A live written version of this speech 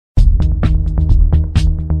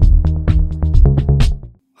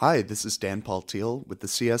Hi, this is Dan Paltiel with the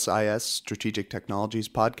CSIS Strategic Technologies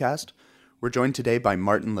podcast. We're joined today by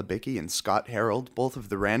Martin Libicki and Scott Harold, both of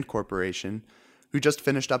the RAND Corporation, who just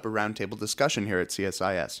finished up a roundtable discussion here at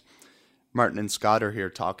CSIS. Martin and Scott are here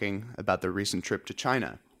talking about their recent trip to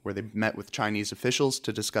China, where they met with Chinese officials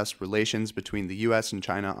to discuss relations between the U.S. and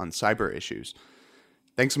China on cyber issues.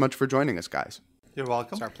 Thanks so much for joining us, guys. You're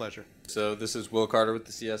welcome. It's our pleasure. So this is Will Carter with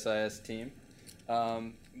the CSIS team.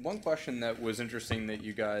 One question that was interesting that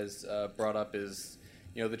you guys brought up is,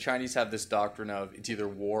 the Chinese have this doctrine of it's either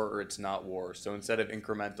war or it's not war. So instead of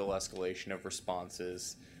incremental escalation of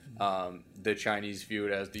responses, the Chinese view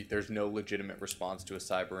it as there's no legitimate response to a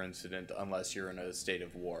cyber incident unless you're in a state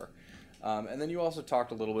of war. And then you also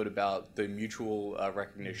talked a little bit about the mutual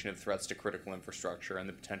recognition of threats to critical infrastructure and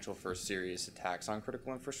the potential for serious attacks on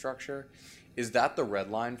critical infrastructure. Is that the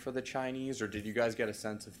red line for the Chinese, or did you guys get a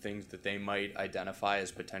sense of things that they might identify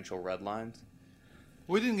as potential red lines?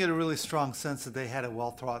 We didn't get a really strong sense that they had a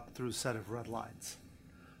well-thought-through set of red lines.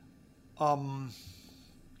 I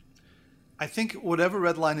think whatever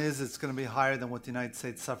red line is, it's going to be higher than what the United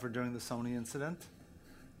States suffered during the Sony incident,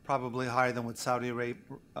 probably higher than what Saudi Arabia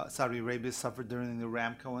suffered during the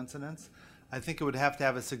Aramco incidents. I think it would have to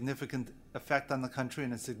have a significant effect on the country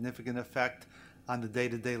and a significant effect on the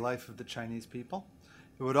day-to-day life of the Chinese people.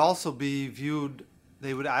 It would also be viewed,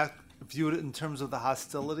 they would view it in terms of the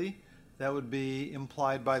hostility that would be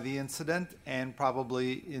implied by the incident, and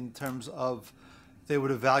probably in terms of, they would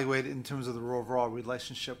evaluate it in terms of the overall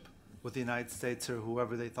relationship with the United States or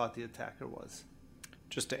whoever they thought the attacker was.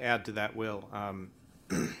 Just to add to that, Will,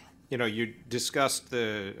 you discussed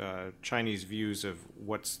the Chinese views of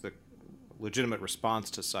what's the legitimate response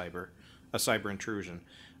to a cyber intrusion.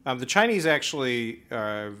 The Chinese actually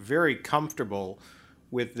are very comfortable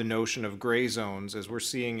with the notion of gray zones, as we're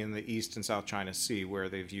seeing in the East and South China Sea, where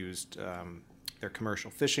they've used their commercial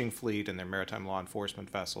fishing fleet and their maritime law enforcement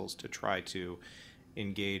vessels to try to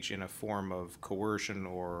engage in a form of coercion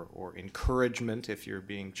or encouragement, if you're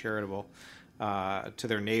being charitable, to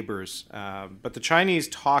their neighbors. But the Chinese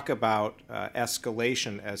talk about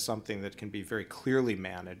escalation as something that can be very clearly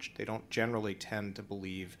managed. They don't generally tend to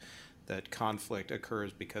believe that conflict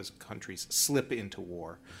occurs because countries slip into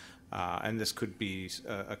war. And this could be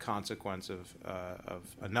a consequence of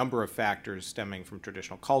a number of factors stemming from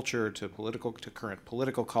traditional culture to current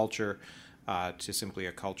political culture, to simply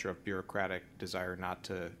a culture of bureaucratic desire not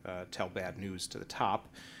to tell bad news to the top.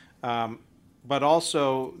 But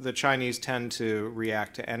also the Chinese tend to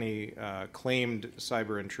react to any claimed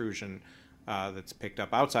cyber intrusion that's picked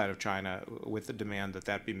up outside of China with the demand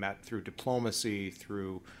that be met through diplomacy,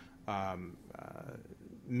 through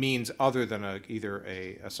means other than either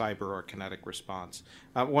a cyber or kinetic response.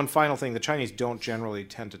 One final thing, the Chinese don't generally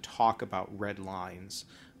tend to talk about red lines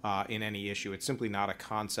in any issue. It's simply not a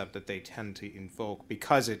concept that they tend to invoke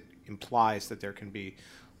because it implies that there can be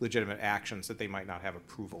legitimate actions that they might not have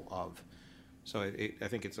approval of. So I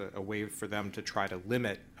think it's a way for them to try to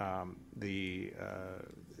limit the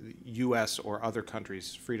U.S. or other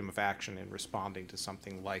countries' freedom of action in responding to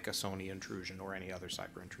something like a Sony intrusion or any other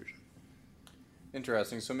cyber intrusion.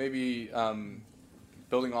 Interesting. So maybe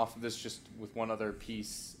building off of this just with one other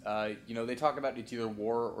piece, they talk about it's either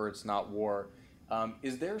war or it's not war.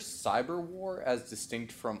 Is there cyber war as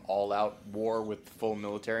distinct from all-out war with full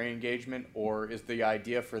military engagement, or is the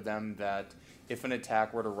idea for them that if an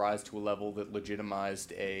attack were to rise to a level that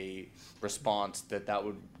legitimized a response,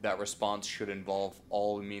 that response should involve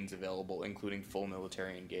all the means available, including full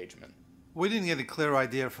military engagement? We didn't get a clear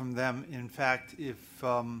idea from them, in fact, if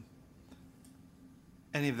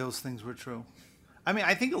any of those things were true. I mean,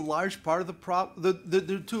 I think a large part of the problem,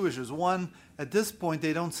 there are two issues. One, at this point,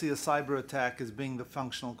 they don't see a cyber attack as being the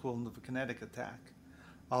functional equivalent of a kinetic attack,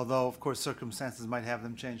 although, of course, circumstances might have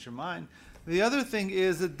them change their mind. The other thing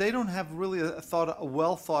is that they don't have really a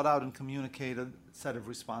well thought out and communicated set of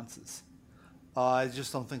responses. I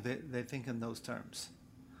just don't think they think in those terms.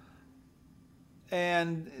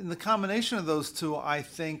 And in the combination of those two, I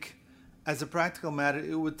think, as a practical matter,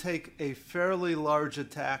 it would take a fairly large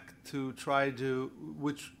attack to try to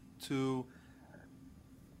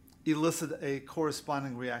elicit a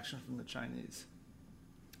corresponding reaction from the Chinese.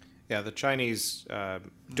 Yeah, the Chinese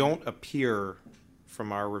don't appear,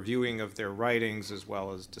 from our reviewing of their writings as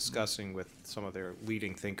well as discussing with some of their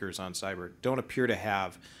leading thinkers on cyber, don't appear to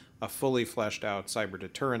have a fully fleshed out cyber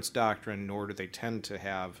deterrence doctrine, nor do they tend to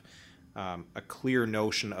have a clear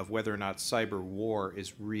notion of whether or not cyber war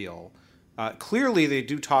is real. Clearly, they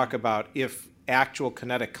do talk about if actual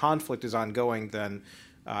kinetic conflict is ongoing, then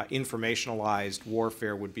informationalized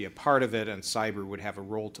warfare would be a part of it and cyber would have a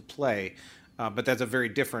role to play. But that's a very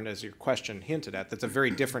different, as your question hinted at, that's a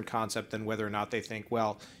very different concept than whether or not they think,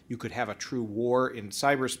 well, you could have a true war in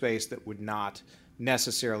cyberspace that would not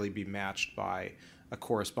necessarily be matched by a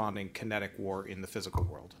corresponding kinetic war in the physical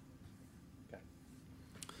world. Okay.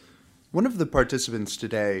 One of the participants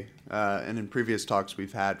today, and in previous talks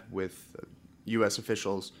we've had with U.S.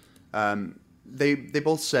 officials, they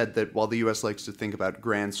both said that while the U.S. likes to think about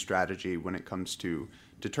grand strategy when it comes to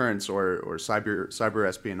deterrence or cyber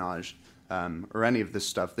espionage, or any of this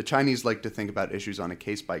stuff, the Chinese like to think about issues on a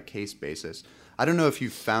case-by-case basis. I don't know if you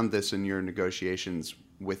found this in your negotiations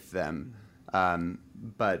with them,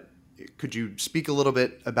 but could you speak a little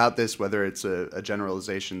bit about this, whether it's a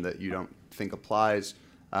generalization that you don't think applies,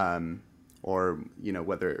 or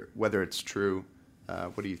whether it's true?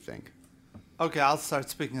 What do you think? Okay, I'll start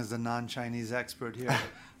speaking as a non-Chinese expert here.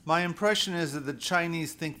 My impression is that the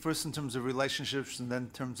Chinese think first in terms of relationships and then in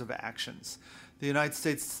terms of actions. The United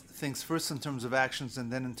States thinks first in terms of actions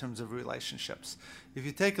and then in terms of relationships. If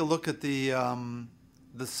you take a look at the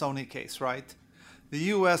Sony case, right? The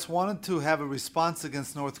U.S. wanted to have a response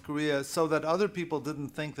against North Korea so that other people didn't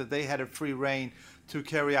think that they had a free rein to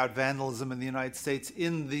carry out vandalism in the United States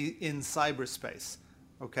in cyberspace.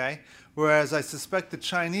 Okay? Whereas I suspect the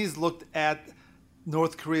Chinese looked at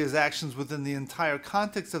North Korea's actions within the entire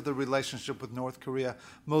context of the relationship with North Korea,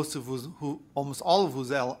 almost all of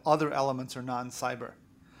whose other elements are non-cyber.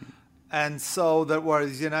 And so that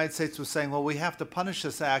whereas the United States was saying, well, we have to punish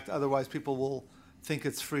this act, otherwise people will think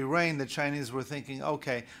it's free reign, the Chinese were thinking,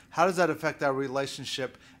 okay, how does that affect our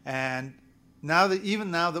relationship? And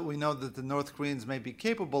even now that we know that the North Koreans may be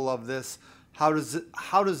capable of this, how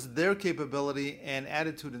does their capability and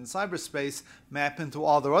attitude in cyberspace map into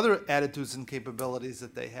all their other attitudes and capabilities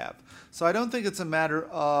that they have? So I don't think it's a matter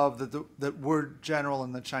of that we're general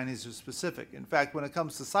and the Chinese are specific. In fact, when it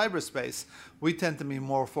comes to cyberspace, we tend to be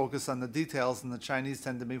more focused on the details, and the Chinese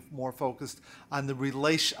tend to be more focused on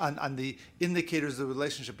the indicators of the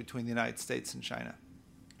relationship between the United States and China.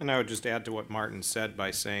 And I would just add to what Martin said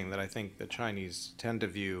by saying that I think the Chinese tend to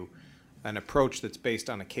view an approach that's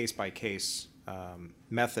based on a case-by-case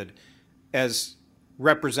method as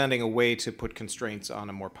representing a way to put constraints on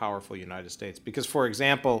a more powerful United States. Because, for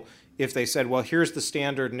example, if they said, well, here's the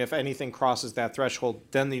standard, and if anything crosses that threshold,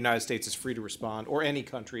 then the United States is free to respond, or any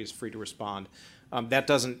country is free to respond, that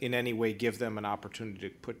doesn't in any way give them an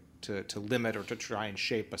opportunity to limit or to try and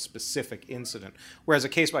shape a specific incident. Whereas a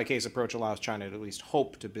case-by-case approach allows China to at least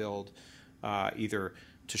hope to build either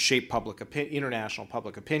to shape international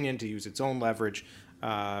public opinion, to use its own leverage,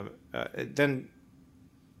 then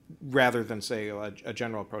rather than say a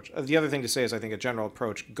general approach. The other thing to say is I think a general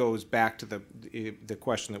approach goes back to the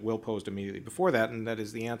question that Will posed immediately before that, and that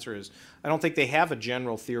is the answer is I don't think they have a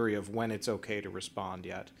general theory of when it's okay to respond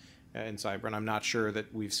yet in cyber, and I'm not sure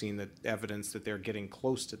that we've seen the evidence that they're getting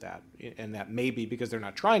close to that, and that may be because they're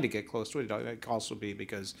not trying to get close to it. It could also be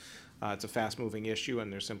because it's a fast-moving issue,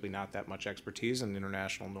 and there's simply not that much expertise, and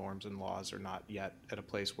international norms and laws are not yet at a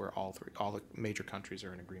place where all the major countries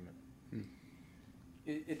are in agreement.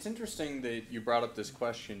 It's interesting that you brought up this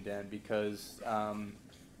question, Dan, because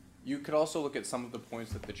you could also look at some of the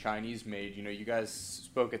points that the Chinese made. You know, you guys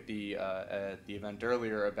spoke at the event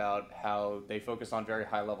earlier about how they focus on very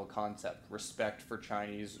high-level concept, respect for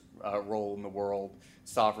Chinese role in the world,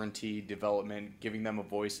 sovereignty, development, giving them a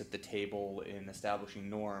voice at the table in establishing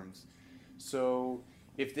norms. So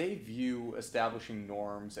if they view establishing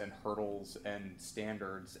norms and hurdles and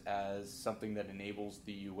standards as something that enables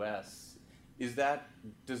the U.S., does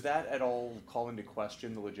that at all call into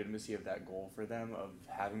question the legitimacy of that goal for them of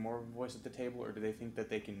having more of a voice at the table, or do they think that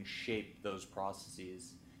they can shape those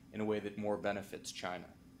processes in a way that more benefits China?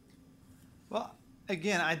 Well,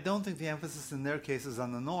 again, I don't think the emphasis in their case is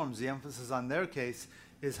on the norms. The emphasis on their case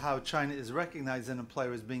is how China is recognized in a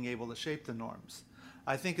player as being able to shape the norms.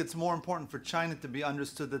 I think it's more important for China to be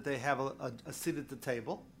understood that they have a seat at the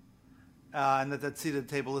table, and that seat at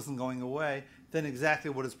the table isn't going away, than exactly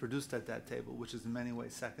what is produced at that table, which is in many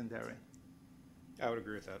ways secondary. I would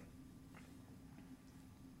agree with that.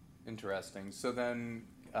 Interesting. So then,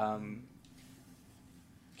 can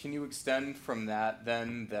you extend from that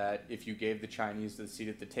then that if you gave the Chinese the seat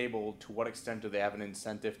at the table, to what extent do they have an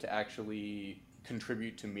incentive to actually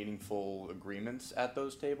contribute to meaningful agreements at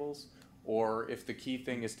those tables? Or if the key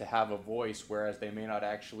thing is to have a voice, whereas they may not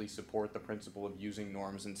actually support the principle of using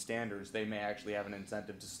norms and standards, they may actually have an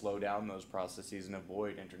incentive to slow down those processes and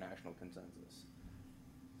avoid international consensus.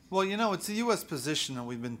 Well, you know, it's the U.S. position,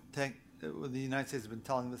 and the United States has been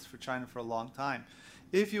telling this for China for a long time.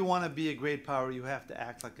 If you want to be a great power, you have to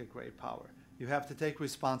act like a great power. You have to take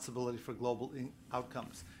responsibility for global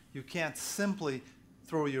outcomes. You can't simply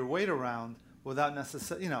throw your weight around without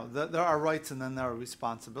necessarily, there are rights and then there are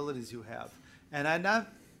responsibilities you have. And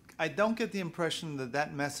I don't get the impression that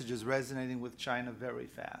that message is resonating with China very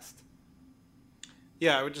fast.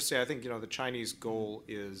 Yeah, I would just say I think the Chinese goal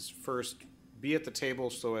is first be at the table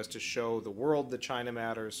so as to show the world that China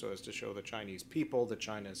matters, so as to show the Chinese people that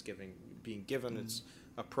China is being given its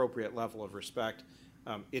appropriate level of respect.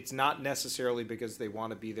 It's not necessarily because they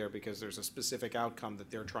want to be there because there's a specific outcome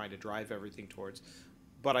that they're trying to drive everything towards.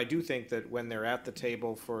 But I do think that when they're at the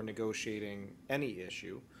table for negotiating any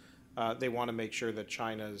issue, they want to make sure that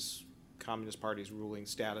China's Communist Party's ruling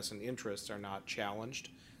status and interests are not challenged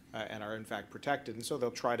and are in fact protected. And so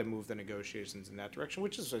they'll try to move the negotiations in that direction,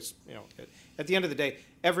 which is just, at the end of the day,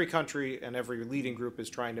 every country and every leading group is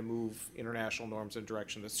trying to move international norms in a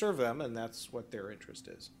direction that serve them, and that's what their interest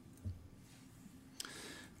is.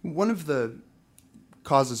 One of the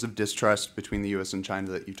causes of distrust between the U.S. and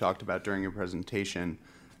China that you talked about during your presentation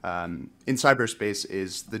in cyberspace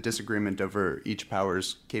is the disagreement over each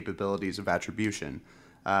power's capabilities of attribution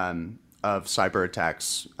of cyber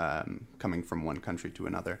attacks coming from one country to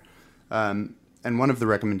another. And one of the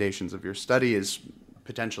recommendations of your study is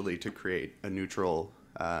potentially to create a neutral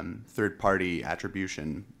third-party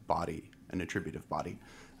attribution body, an attributive body.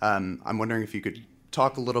 I'm wondering if you could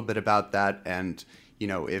talk a little bit about that, and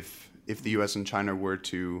if the U.S. and China were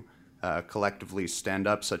to collectively stand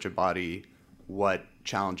up such a body, what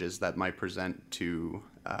challenges that might present to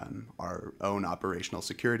our own operational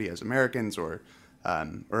security as Americans, or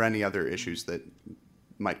any other issues that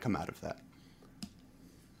might come out of that.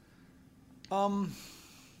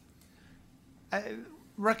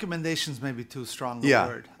 Recommendations may be too strong a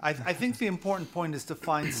word. I think the important point is to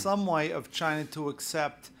find some way of China to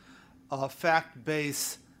accept a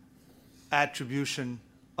fact-based attribution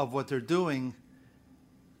of what they're doing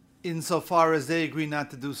insofar as they agree not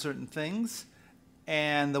to do certain things,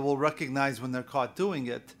 and they will recognize when they're caught doing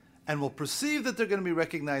it, and will perceive that they're going to be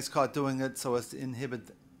recognized caught doing it so as to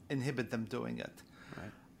inhibit them doing it.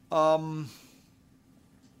 Right.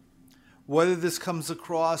 Whether this comes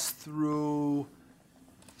across through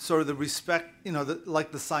sort of the respect,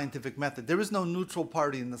 like the scientific method. There is no neutral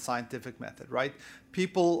party in the scientific method, right?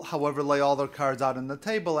 People, however, lay all their cards out on the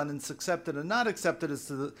table, and it's accepted and not accepted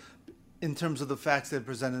in terms of the facts they've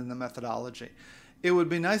presented in the methodology. It would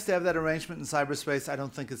be nice to have that arrangement in cyberspace. I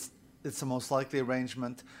don't think it's the most likely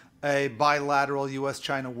arrangement. A bilateral U.S.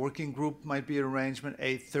 China working group might be an arrangement,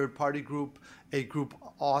 a third-party group, a group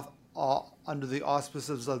under the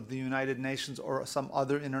auspices of the United Nations or some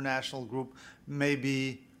other international group may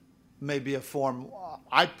be a form.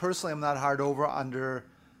 I personally am not hard over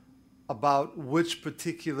about which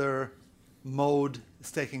particular mode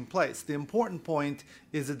is taking place. The important point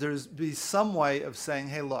is that there's be some way of saying,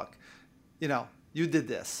 hey, look, you did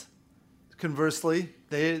this. Conversely,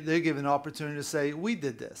 they're given an opportunity to say, we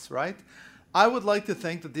did this, right? I would like to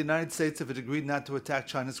think that the United States, if it agreed not to attack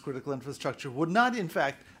China's critical infrastructure, would not, in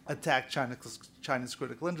fact, attack China's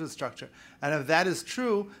critical infrastructure. And if that is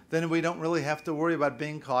true, then we don't really have to worry about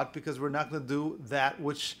being caught, because we're not going to do that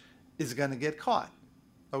which is going to get caught,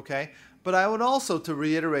 okay? But I would also, to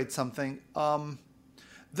reiterate something,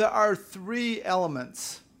 there are three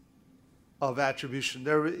elements of attribution.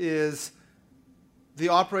 There is the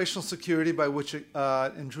operational security by which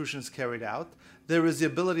intrusion is carried out. There is the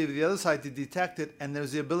ability of the other side to detect it, and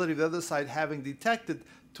there's the ability of the other side, having detected,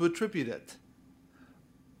 to attribute it.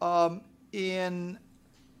 In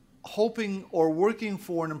hoping or working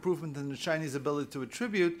for an improvement in the Chinese ability to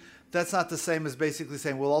attribute, that's not the same as basically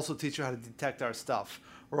saying, we'll also teach you how to detect our stuff.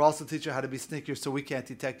 We'll also teach you how to be sneakier so we can't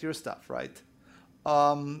detect your stuff, right?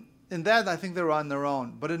 In that, I think they're on their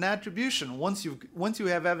own. But in attribution, once you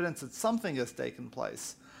have evidence that something has taken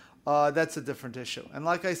place, that's a different issue. And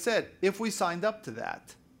like I said, if we signed up to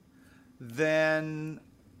that, then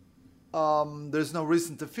there's no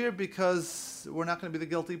reason to fear, because we're not going to be the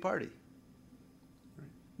guilty party.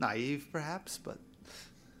 Naive, perhaps, but...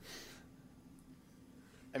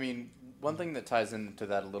 I mean, one thing that ties into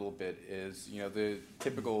that a little bit is, the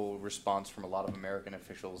typical response from a lot of American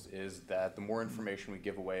officials is that the more information we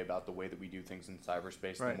give away about the way that we do things in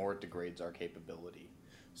cyberspace, the more it degrades our capability.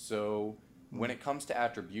 So when it comes to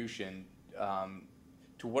attribution,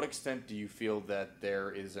 to what extent do you feel that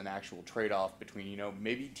there is an actual trade-off between,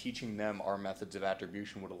 maybe teaching them our methods of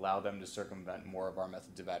attribution would allow them to circumvent more of our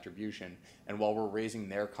methods of attribution, and while we're raising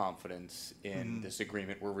their confidence in this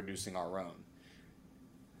agreement, we're reducing our own?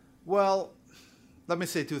 Well, let me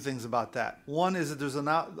say two things about that. One is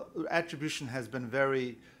that attribution has been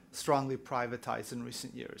very strongly privatized in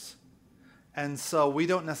recent years. And so we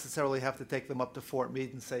don't necessarily have to take them up to Fort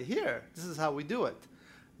Meade and say, here, this is how we do it.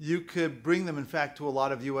 you could bring them, in fact, to a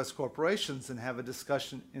lot of U.S. corporations and have a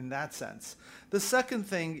discussion in that sense. The second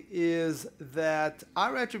thing is that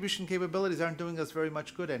our attribution capabilities aren't doing us very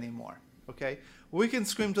much good anymore, okay? We can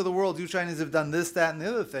scream to the world, you Chinese have done this, that, and the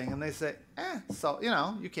other thing, and they say, so,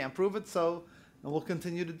 you can't prove it, so and we'll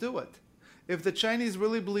continue to do it. If the Chinese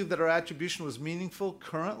really believe that our attribution was meaningful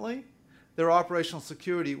currently, their operational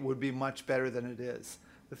security would be much better than it is.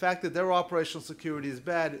 The fact that their operational security is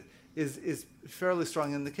bad is fairly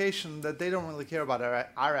strong indication that they don't really care about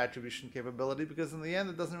our attribution capability, because in the end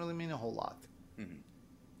it doesn't really mean a whole lot. Mm-hmm.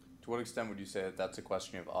 To what extent would you say that that's a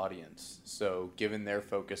question of audience? So given their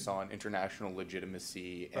focus on international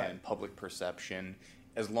legitimacy and public perception,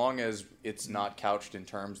 as long as it's not couched in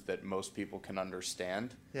terms that most people can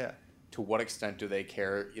understand, to what extent do they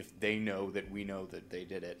care if they know that we know that they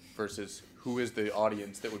did it, versus who is the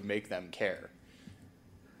audience that would make them care?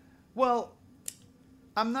 Well,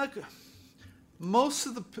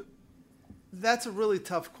 that's a really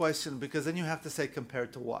tough question, because then you have to say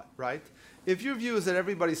compared to what, right? If your view is that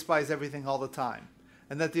everybody spies everything all the time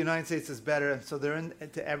and that the United States is better and so they're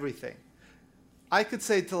into everything, I could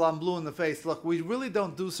say till I'm blue in the face, look, we really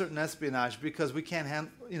don't do certain espionage because we can't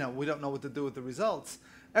we don't know what to do with the results.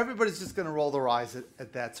 Everybody's just going to roll their eyes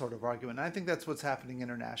at that sort of argument. And I think that's what's happening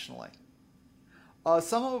internationally.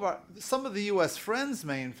 Some of the U.S. friends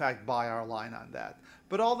may, in fact, buy our line on that.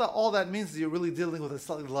 But all that means is you're really dealing with a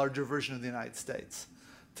slightly larger version of the United States.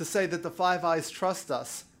 To say that the Five Eyes trust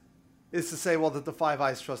us is to say, well, that the Five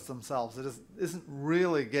Eyes trust themselves. It isn't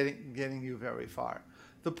really getting you very far.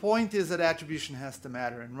 The point is that attribution has to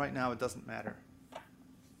matter, and right now it doesn't matter.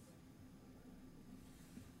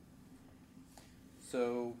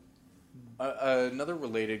 So another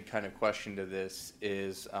related kind of question to this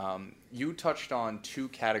is, you touched on two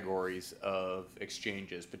categories of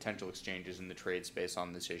exchanges, potential exchanges in the trade space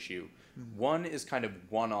on this issue. Mm-hmm. One is kind of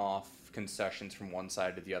one-off concessions from one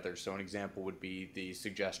side to the other. So an example would be the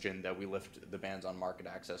suggestion that we lift the bans on market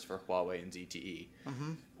access for Huawei and ZTE.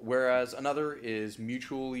 Mm-hmm. Whereas another is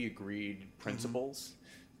mutually agreed principles,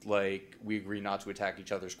 like we agree not to attack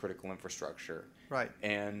each other's critical infrastructure. Right.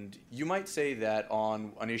 And you might say that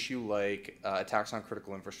on an issue like attacks on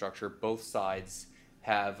critical infrastructure, both sides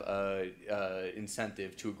have an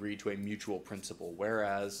incentive to agree to a mutual principle.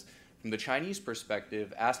 Whereas from the Chinese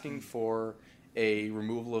perspective, asking for a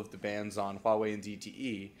removal of the bans on Huawei and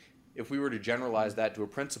ZTE, if we were to generalize that to a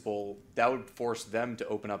principle, that would force them to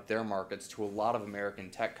open up their markets to a lot of American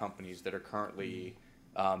tech companies that are currently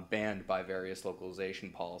banned by various localization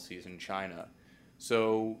policies in China.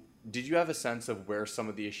 So did you have a sense of where some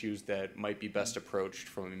of the issues that might be best approached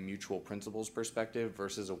from a mutual principles perspective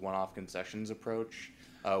versus a one-off concessions approach?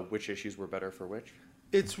 Which issues were better for which?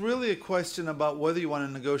 It's really a question about whether you want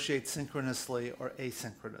to negotiate synchronously or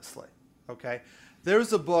asynchronously. Okay?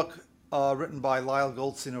 There's a book written by Lyle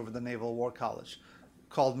Goldstein over the Naval War College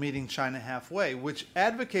called Meeting China Halfway, which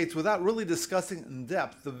advocates, without really discussing in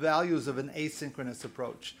depth, the values of an asynchronous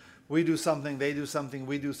approach. We do something, they do something,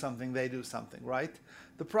 we do something, they do something, right?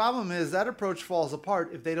 The problem is that approach falls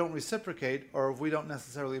apart if they don't reciprocate or if we don't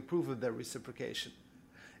necessarily approve of their reciprocation.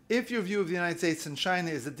 If your view of the United States and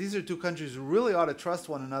China is that these are two countries who really ought to trust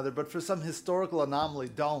one another, but for some historical anomaly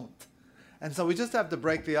don't, and so we just have to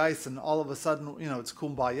break the ice and all of a sudden, it's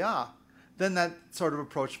kumbaya, then that sort of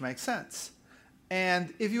approach makes sense.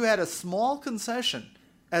 And if you had a small concession,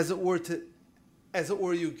 as it were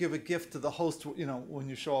you give a gift to the host, when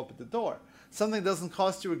you show up at the door, something doesn't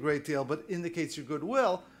cost you a great deal but indicates your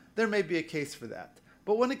goodwill, there may be a case for that.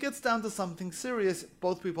 But when it gets down to something serious,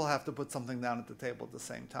 both people have to put something down at the table at the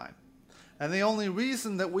same time. And the only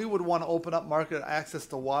reason that we would want to open up market access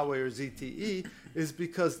to Huawei or ZTE is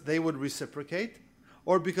because they would reciprocate,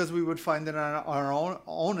 or because we would find it in our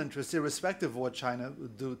own interest, irrespective of what China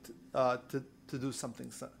would do, to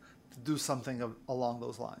do something along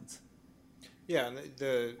those lines. Yeah, and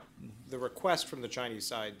the request from the Chinese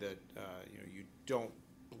side that you don't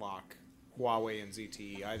block Huawei and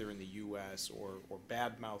ZTE either in the U.S. or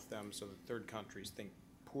badmouth them so that third countries think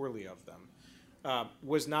poorly of them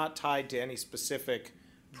was not tied to any specific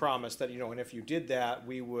promise that and if you did that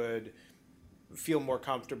we would feel more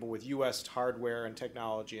comfortable with U.S. hardware and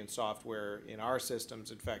technology and software in our systems.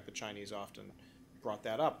 In fact, the Chinese often brought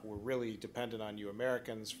that up. We're really dependent on you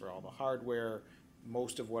Americans for all the hardware.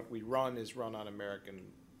 Most of what we run is run on American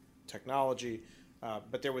technology,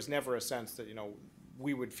 but there was never a sense that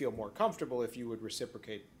we would feel more comfortable if you would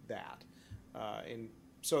reciprocate that. And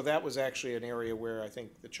so that was actually an area where I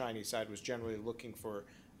think the Chinese side was generally looking for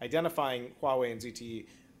identifying Huawei and ZTE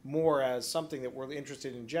more as something that we're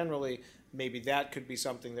interested in generally. Maybe that could be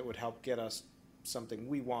something that would help get us something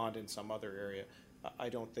we want in some other area. I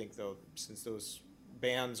don't think, though, since those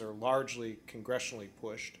bans are largely congressionally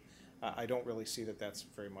pushed, I don't really see that that's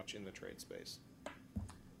very much in the trade space.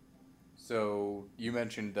 So you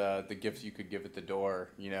mentioned the gifts you could give at the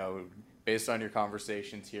door. Based on your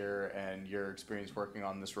conversations here and your experience working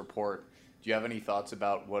on this report, do you have any thoughts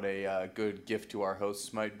about what a good gift to our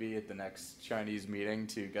hosts might be at the next Chinese meeting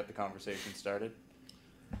to get the conversation started?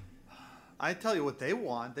 I tell you what they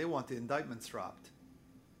want. They want the indictments dropped.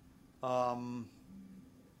 I'm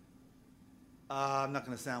not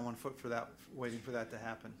going to stand on one foot for that, waiting for that to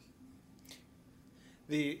happen.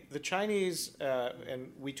 The Chinese,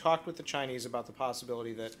 and we talked with the Chinese about the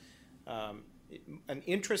possibility that an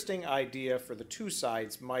interesting idea for the two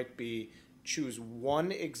sides might be choose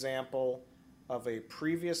one example of a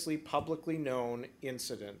previously publicly known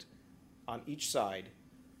incident on each side.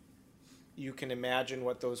 You can imagine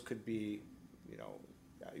what those could be,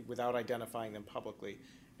 without identifying them publicly,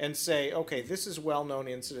 and say, okay, this is a well-known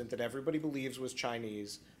incident that everybody believes was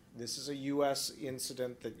Chinese. This is a U.S.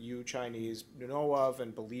 incident that you Chinese know of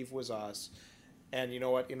and believe was us. And you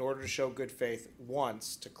know what? In order to show good faith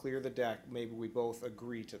once, to clear the deck, maybe we both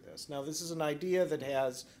agree to this. Now, this is an idea that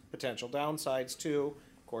has potential downsides, too.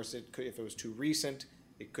 Of course, it could, if it was too recent,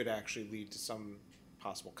 it could actually lead to some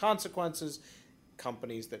possible consequences.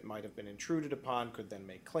 Companies that might have been intruded upon could then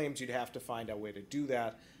make claims. You'd have to find a way to do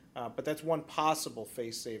that. But that's one possible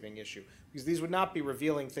face-saving issue, because these would not be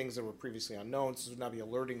revealing things that were previously unknown. This would not be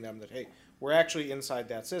alerting them that, hey, we're actually inside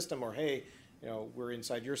that system, or hey, we're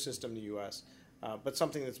inside your system, the U.S. But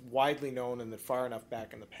something that's widely known and that far enough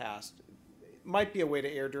back in the past might be a way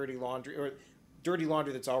to air dirty laundry, or dirty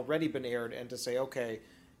laundry that's already been aired, and to say, okay,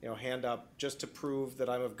 hand up, just to prove that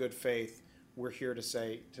I'm of good faith, we're here to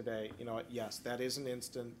say today, yes, that is an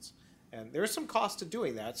instance, and there's some cost to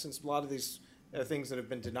doing that, since a lot of these things that have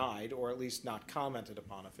been denied or at least not commented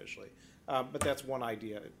upon officially. But that's one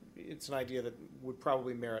idea. It's an idea that would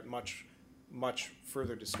probably merit much, much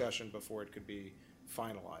further discussion before it could be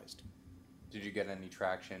finalized. Did you get any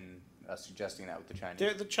traction suggesting that with the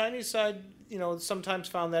Chinese? The Chinese side, sometimes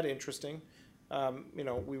found that interesting.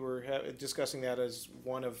 We were discussing that as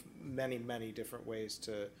one of many, many different ways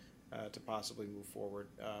to possibly move forward.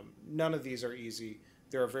 None of these are easy.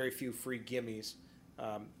 There are very few free gimmies.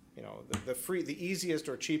 The easiest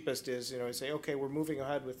or cheapest is, say, okay, we're moving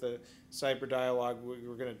ahead with the cyber dialogue.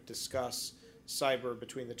 We're going to discuss cyber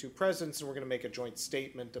between the two presidents, and we're going to make a joint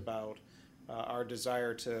statement about our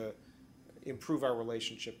desire to improve our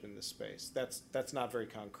relationship in this space. That's not very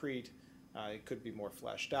concrete. It could be more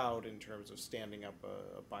fleshed out in terms of standing up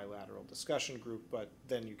a bilateral discussion group, but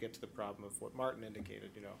then you get to the problem of what Martin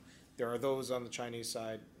indicated. There are those on the Chinese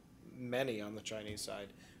side, many on the Chinese side,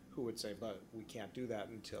 who would say, but we can't do that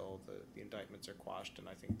until the indictments are quashed. And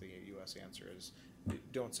I think the U.S. answer is,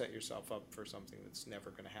 don't set yourself up for something that's never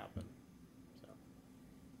going to happen. So.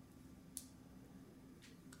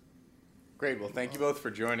 Great. Well, thank you both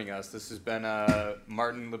for joining us. This has been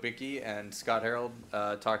Martin Libicki and Scott Harold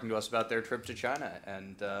talking to us about their trip to China.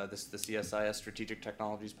 And this is the CSIS Strategic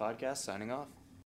Technologies Podcast, signing off.